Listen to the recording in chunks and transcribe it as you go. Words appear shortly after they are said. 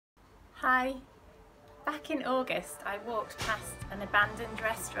Hi. Back in August, I walked past an abandoned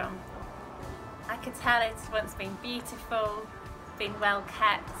restaurant. I could tell it had once been beautiful, been well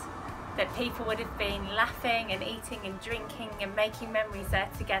kept, that people would have been laughing and eating and drinking and making memories there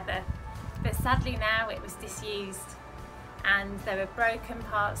together. But sadly now it was disused and there were broken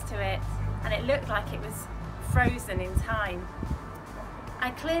parts to it and it looked like it was frozen in time. I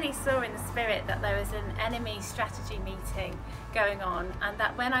clearly saw in the spirit that there was an enemy strategy meeting going on, and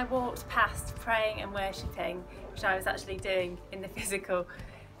that when I walked past praying and worshipping, which I was actually doing in the physical,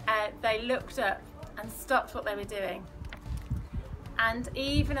 they looked up and stopped what they were doing. And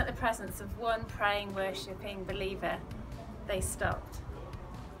even at the presence of one praying, worshipping believer, they stopped.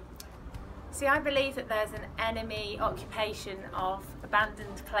 See, I believe that there's an enemy occupation of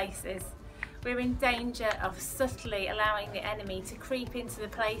abandoned places. We're in danger of subtly allowing the enemy to creep into the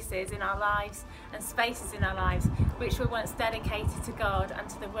places in our lives and spaces in our lives which were once dedicated to God and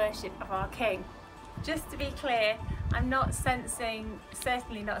to the worship of our King. Just to be clear, I'm not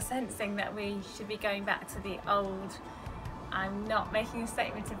certainly not sensing that we should be going back to the old. I'm not making a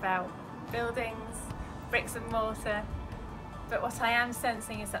statement about buildings, bricks and mortar, but what I am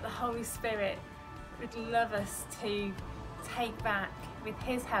sensing is that the Holy Spirit would love us to take back, with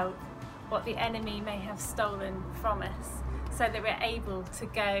His help, what the enemy may have stolen from us, so that we're able to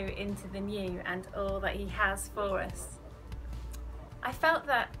go into the new and all that He has for us. I felt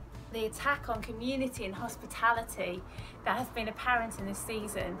that the attack on community and hospitality that has been apparent in this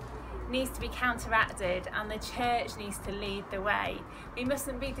season needs to be counteracted, and the church needs to lead the way. We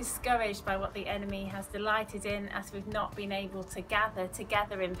mustn't be discouraged by what the enemy has delighted in as we've not been able to gather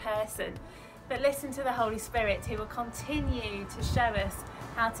together in person, but listen to the Holy Spirit, who will continue to show us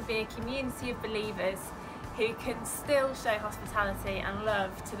how to be a community of believers who can still show hospitality and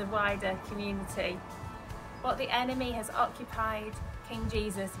love to the wider community. What the enemy has occupied, King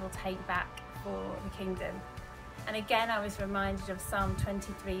Jesus will take back for the kingdom. And again, I was reminded of Psalm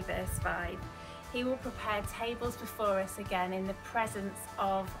 23 verse 5. He will prepare tables before us again in the presence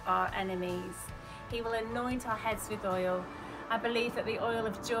of our enemies. He will anoint our heads with oil. I believe that the oil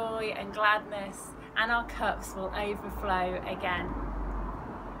of joy and gladness and our cups will overflow again.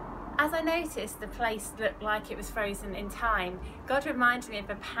 As I noticed the place looked like it was frozen in time, God reminded me of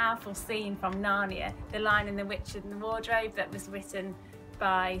a powerful scene from Narnia, The Lion and the Witch and the Wardrobe, that was written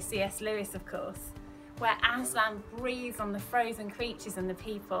by C.S. Lewis, of course, where Aslan breathes on the frozen creatures and the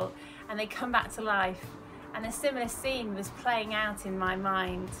people and they come back to life. And a similar scene was playing out in my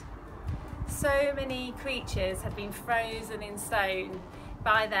mind. So many creatures had been frozen in stone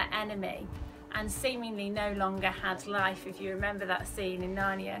by their enemy and seemingly no longer had life, if you remember that scene in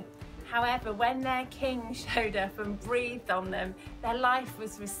Narnia. However, when their king showed up and breathed on them, their life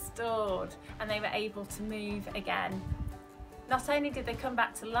was restored and they were able to move again. Not only did they come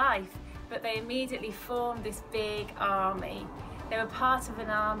back to life, but they immediately formed this big army. They were part of an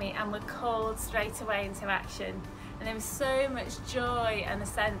army and were called straight away into action. And there was so much joy and a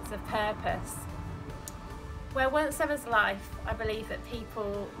sense of purpose. Where once there was life, I believe that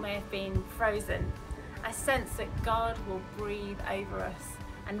people may have been frozen. I sense that God will breathe over us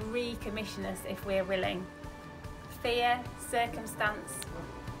and recommission us if we're willing. Fear, circumstance,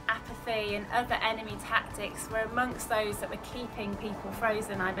 apathy and other enemy tactics were amongst those that were keeping people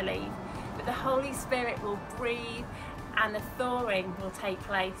frozen, I believe. But the Holy Spirit will breathe and the thawing will take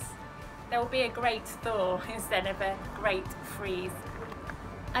place. There will be a great thaw instead of a great freeze.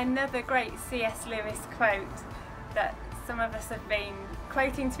 Another great C.S. Lewis quote that some of us have been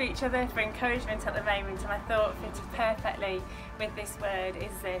quoting to each other for encouragement at the moment, and I thought fitted perfectly with this word,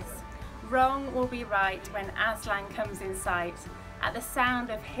 is this: wrong will be right when Aslan comes in sight. At the sound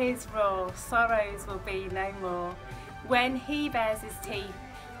of his roar, sorrows will be no more. When he bares his teeth,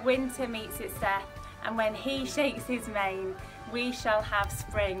 winter meets its death, and when he shakes his mane, we shall have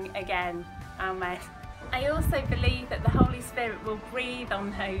spring again. Amen. I also believe that the Holy Spirit will breathe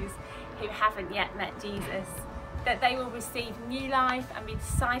on those who haven't yet met Jesus, that they will receive new life and be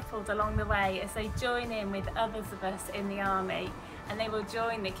discipled along the way as they join in with others of us in the army, and they will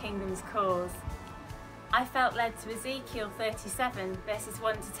join the kingdom's cause. I felt led to Ezekiel 37 verses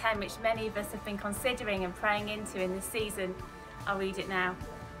 1 to 10, which many of us have been considering and praying into in this season. I'll read it now.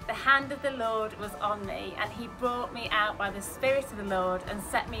 The hand of the Lord was on me, and he brought me out by the Spirit of the Lord and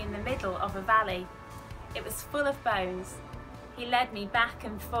set me in the middle of a valley. It was full of bones. He led me back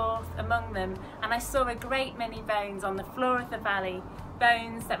and forth among them, and I saw a great many bones on the floor of the valley,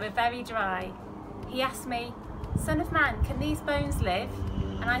 bones that were very dry. He asked me, Son of man, can these bones live?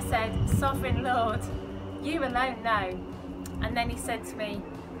 And I said, Sovereign Lord, you alone know. And then he said to me,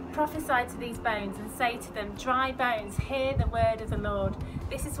 prophesy to these bones and say to them, dry bones, hear the word of the Lord.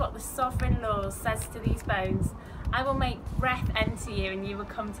 This is what the sovereign Lord says to these bones. I will make breath enter you and you will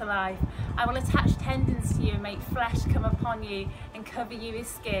come to life. I will attach tendons to you and make flesh come upon you and cover you with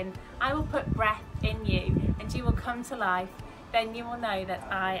skin. I will put breath in you and you will come to life. Then you will know that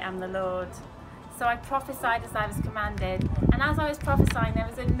I am the Lord. So I prophesied as I was commanded, and as I was prophesying there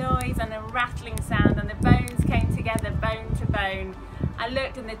was a noise and a rattling sound, and the bones came together bone to bone. I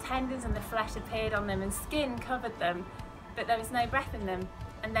looked and the tendons and the flesh appeared on them and skin covered them, but there was no breath in them.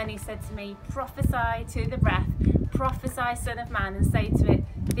 And then he said to me, prophesy to the breath, prophesy, Son of Man, and say to it,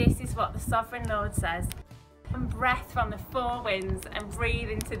 this is what the Sovereign Lord says. And breath from the four winds and breathe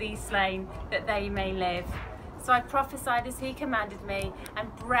into these slain that they may live. So I prophesied as he commanded me,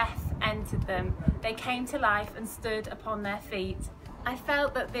 and breath entered them. They came to life and stood upon their feet. I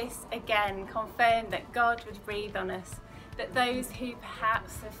felt that this again confirmed that God would breathe on us, that those who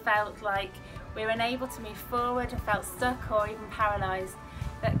perhaps have felt like we're unable to move forward or felt stuck or even paralysed,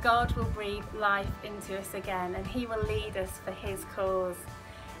 that God will breathe life into us again and he will lead us for his cause.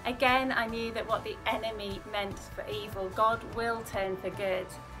 Again, I knew that what the enemy meant for evil, God will turn for good.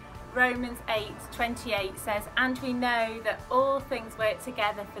 Romans 8:28 says, and we know that all things work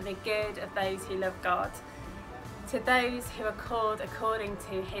together for the good of those who love God, to those who are called according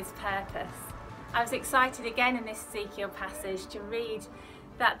to his purpose. I was excited again in this Ezekiel passage to read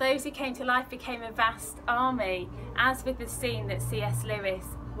that those who came to life became a vast army, as with the scene that C.S. Lewis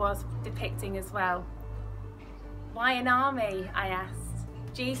was depicting as well. Why an army, I asked.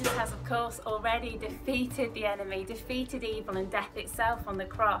 Jesus has of course already defeated the enemy, defeated evil and death itself on the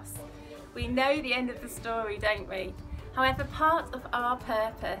cross. We know the end of the story, don't we? However, part of our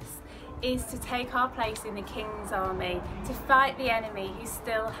purpose is to take our place in the King's army, to fight the enemy who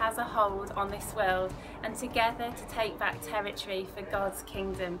still has a hold on this world, and together to take back territory for God's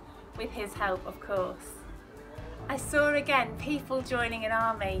kingdom, with his help of course. I saw again people joining an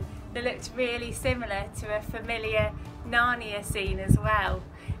army that looked really similar to a familiar Narnia scene as well,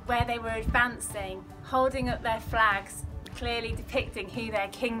 where they were advancing, holding up their flags, clearly depicting who their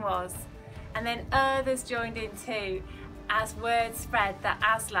king was. And then others joined in too, as word spread that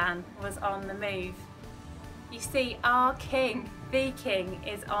Aslan was on the move. You see, our king, the king,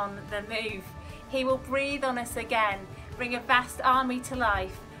 is on the move. He will breathe on us again, bring a vast army to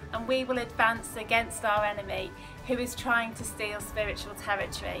life, and we will advance against our enemy, who is trying to steal spiritual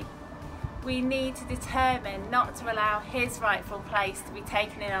territory. We need to determine not to allow his rightful place to be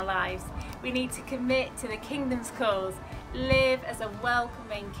taken in our lives. We need to commit to the kingdom's cause, live as a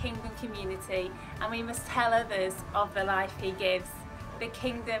welcoming kingdom community, and we must tell others of the life he gives. The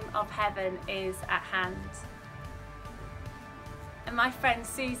kingdom of heaven is at hand. And my friend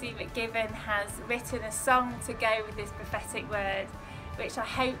Susie McGibbon has written a song to go with this prophetic word, which I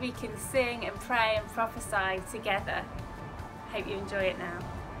hope we can sing and pray and prophesy together. Hope you enjoy it now.